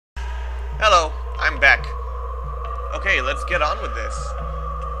Hello, I'm back. Okay, let's get on with this.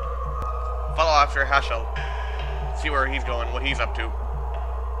 Follow after Hashel. See where he's going, what he's up to.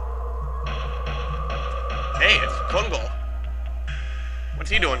 Hey, it's Kungol.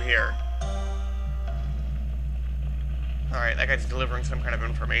 What's he doing here? Alright, that guy's delivering some kind of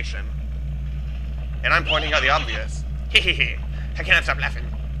information. And I'm pointing out the obvious. Hehehe, I cannot stop laughing.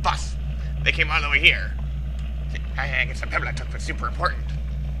 Boss, they came all the way here. I guess the pebble I took was super important.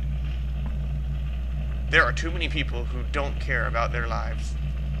 There are too many people who don't care about their lives.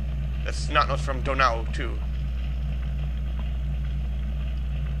 That's not notes from Donau, too.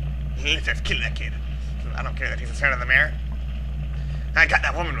 Let's just kill that kid. I don't care that he's a son of the mayor. I got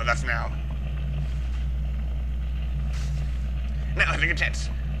that woman with us now. Now I have a good chance.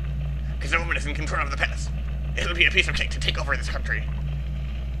 Because the woman is in control of the palace. It'll be a piece of cake to take over this country.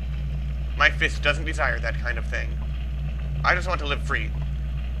 My fist doesn't desire that kind of thing. I just want to live free.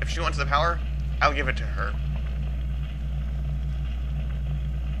 If she wants the power, I'll give it to her.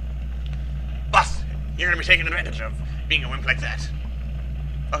 Boss, you're gonna be taken advantage of, being a wimp like that.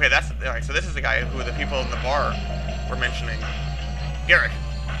 Okay, alright, so this is the guy who the people in the bar were mentioning. Garrick,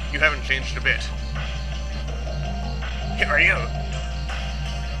 you haven't changed a bit. Who are you?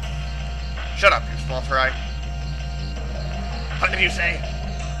 Shut up, you small fry. What did you say?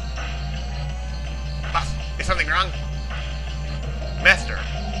 Boss, is something wrong? Master.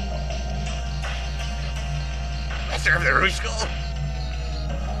 Master of the Rouge School?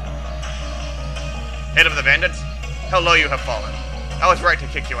 Head of the bandits? How low you have fallen. I was right to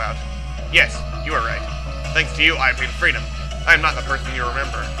kick you out. Yes, you were right. Thanks to you, I obtained freedom. I am not the person you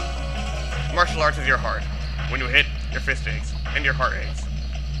remember. Martial arts is your heart. When you hit, your fist aches, and your heart aches.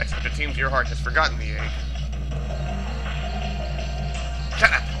 Except it seems your heart has forgotten the ache.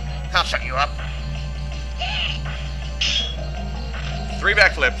 Shut up! I'll shut you up. 3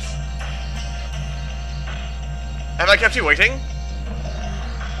 backflips. Have I kept you waiting?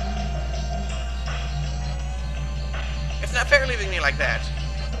 It's not fair leaving me like that.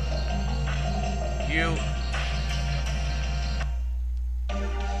 You...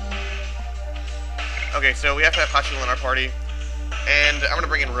 Okay, so we have to have Hashel in our party. And I'm gonna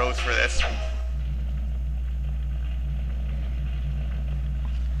bring in Rose for this.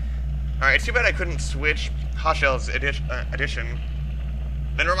 Alright, it's too bad I couldn't switch Hashel's edition.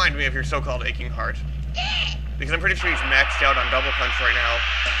 Then remind me of your so-called aching heart. Because I'm pretty sure he's maxed out on Double Punch right now.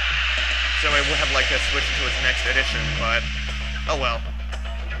 So I would have liked to switch to his next edition, but... oh well.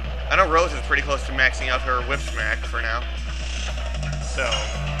 I know Rose is pretty close to maxing out her Whip Smack for now. So...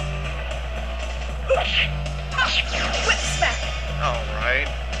 Whip Smack! Alright.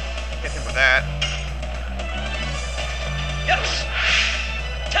 Hit him with that.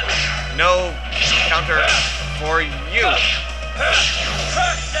 No counter for you!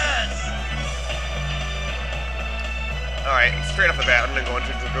 Alright, straight off the bat, I'm gonna go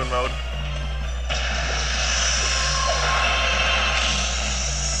into Dragoon mode.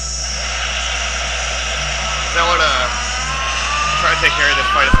 I wanna try to take care of this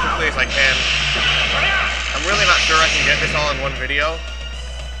fight as quickly as I can. I'm really not sure I can get this all in one video,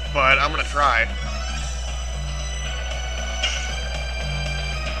 but I'm gonna try.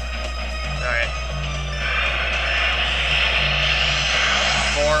 Alright.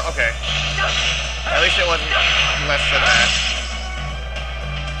 4, okay. At least it wasn't less than that.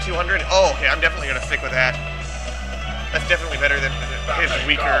 200? Oh, okay, I'm definitely gonna stick with that. That's definitely better than his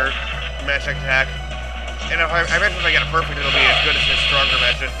weaker magic attack. And if I imagine if I get it perfect, it'll be as good as his stronger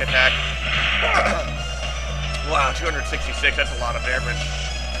magic attack. Wow, 266, that's a lot of damage.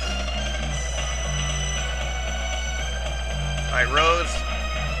 Alright, Rose.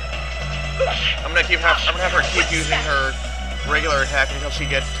 I'm gonna have her keep using her regular attack until she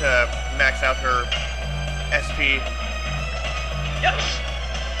gets to max out her SP.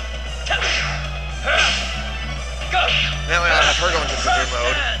 That way I'll have her go into Dragoon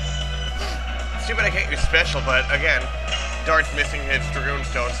mode. It's too bad I can't use special, but again, Dart's missing his Dragoon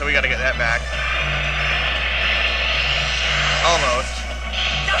Stone, so we gotta get that back. Almost.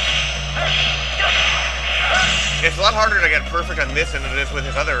 It's a lot harder to get perfect on this than it is with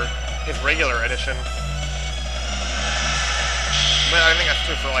his regular edition. But I think that's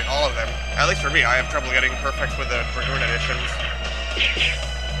true for like all of them. At least for me, I have trouble getting perfect with the Dragoon editions.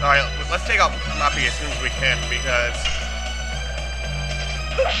 Alright, let's take out Mappy as soon as we can, because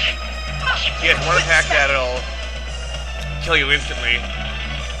he has one attack that'll kill you instantly.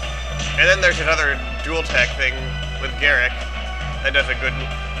 And then there's another dual tech thing with Garrick that does a good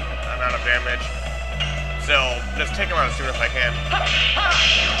amount of damage. So, just take him out as soon as I can.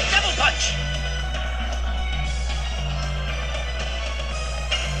 Double punch!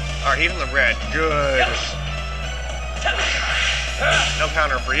 Alright, he's in the red. Good. No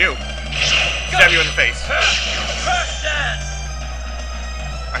counter for you. Stab you in the face.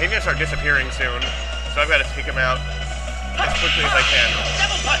 Alright, he's gonna start disappearing soon, so I've got to take him out as quickly as I can.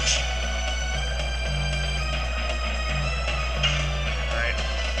 Double punch. Alright.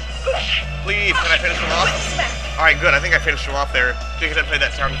 Please, can I finish him off? Smack. Alright, good. I think I finished him off there because I played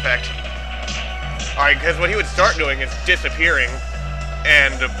that sound effect. Alright, because what he would start doing is disappearing,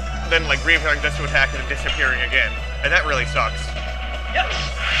 and then, like, reappearing just to attack and then disappearing again. And that really sucks.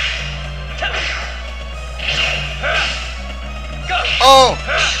 Oh!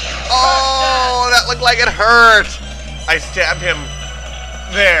 Oh, that looked like it hurt! I stabbed him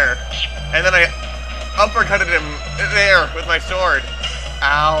there, and then I uppercutted him there with my sword.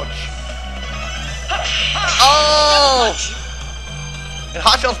 Ouch. Oh! And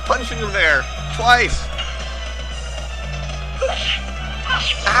Hot Shell's punching him there twice.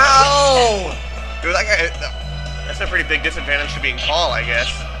 Ow! Dude, that guy, that's a pretty big disadvantage to being tall, I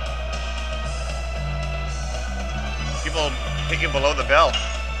guess. People hit you below the belt.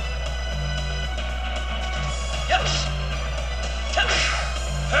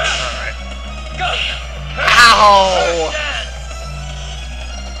 Alright. Ow!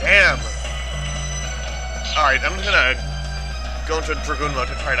 Damn. Alright, I'm just gonna go into Dragoon mode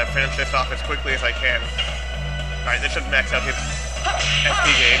to try to finish this off as quickly as I can. Alright, this should max out his SP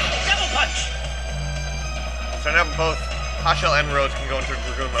gauge. Double punch. So now both Hot Shell and Rose can go into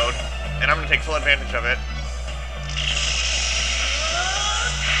Dragoon mode, and I'm gonna take full advantage of it.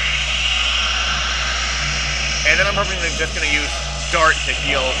 And then I'm probably just gonna use Dart to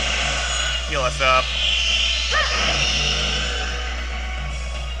heal us up.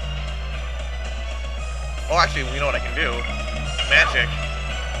 Oh, actually, you know what I can do? Magic.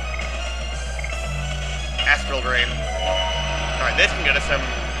 Astral Drain. Alright, this can get us some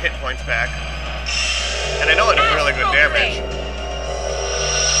hit points back. And I know it does really good damage.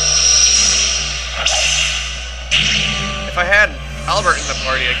 If I had Albert in the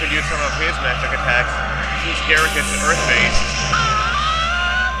party, I could use some of his magic attacks, since Garrick is Earth-based.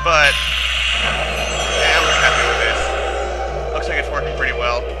 But yeah, I'm just happy with this. Looks like it's working pretty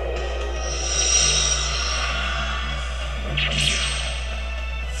well.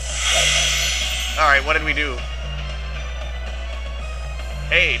 Alright, what did we do?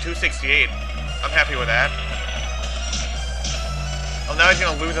 Hey, 268. I'm happy with that. Oh, now he's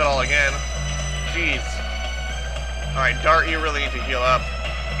gonna lose it all again. Jeez. Alright, Dart, you really need to heal up.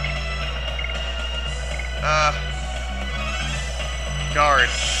 Guard.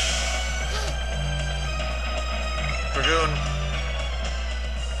 Dragoon.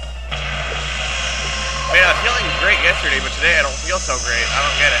 Man, I was feeling great yesterday, but today I don't feel so great. I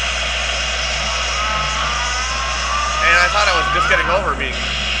don't get it. And I thought I was just getting over being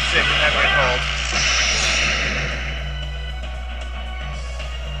sick and having a cold.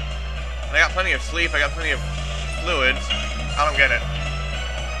 And I got plenty of sleep, I got plenty of fluids. I don't get it.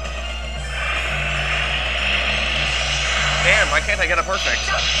 Damn, why can't I get a perfect?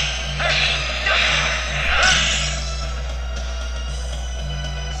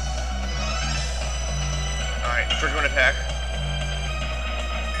 Alright, Dragoon attack.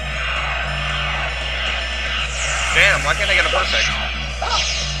 Damn, why can't I get a perfect?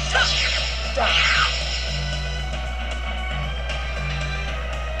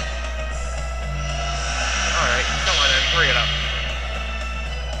 Alright, come on then, hurry it up.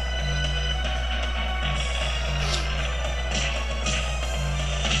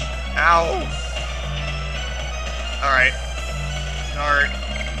 Ow! Alright. Dart.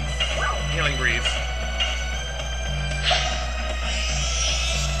 Healing Breeze.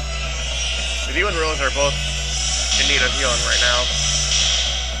 But you and Rose are both in need of healing right now.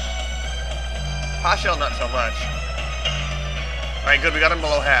 Hot Shell, not so much. Alright, good, we got him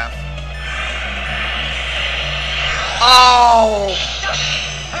below half. Oh!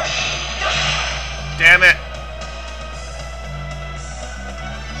 Damn it.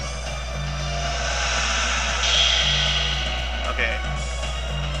 Okay.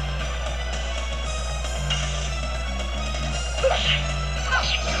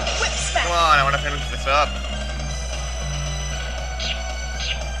 Come on, I want to finish this up.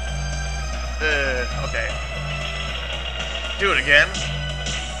 Okay. Do it again.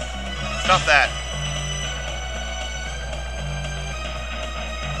 Stop that.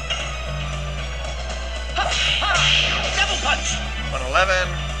 Double punch. 111.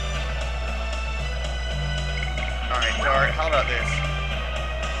 Alright, Dart, how about this?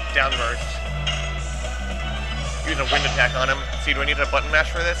 Downburst. Use a wind attack on him. See, do I need a button mash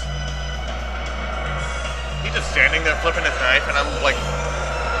for this? He's just standing there flipping his knife, and I'm like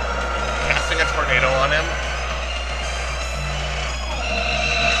tornado on him.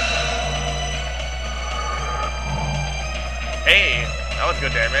 Hey, that was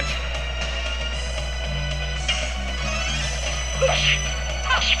good damage.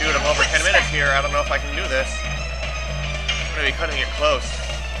 Dude, I'm over 10 minutes here. I don't know if I can do this. I'm gonna be cutting it close.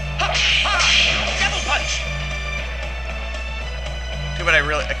 Double punch. Too bad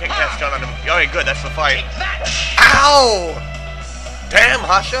I can't cast stun on him. Okay, good, that's the fight. Take that. Ow! Damn,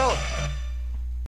 Hasho!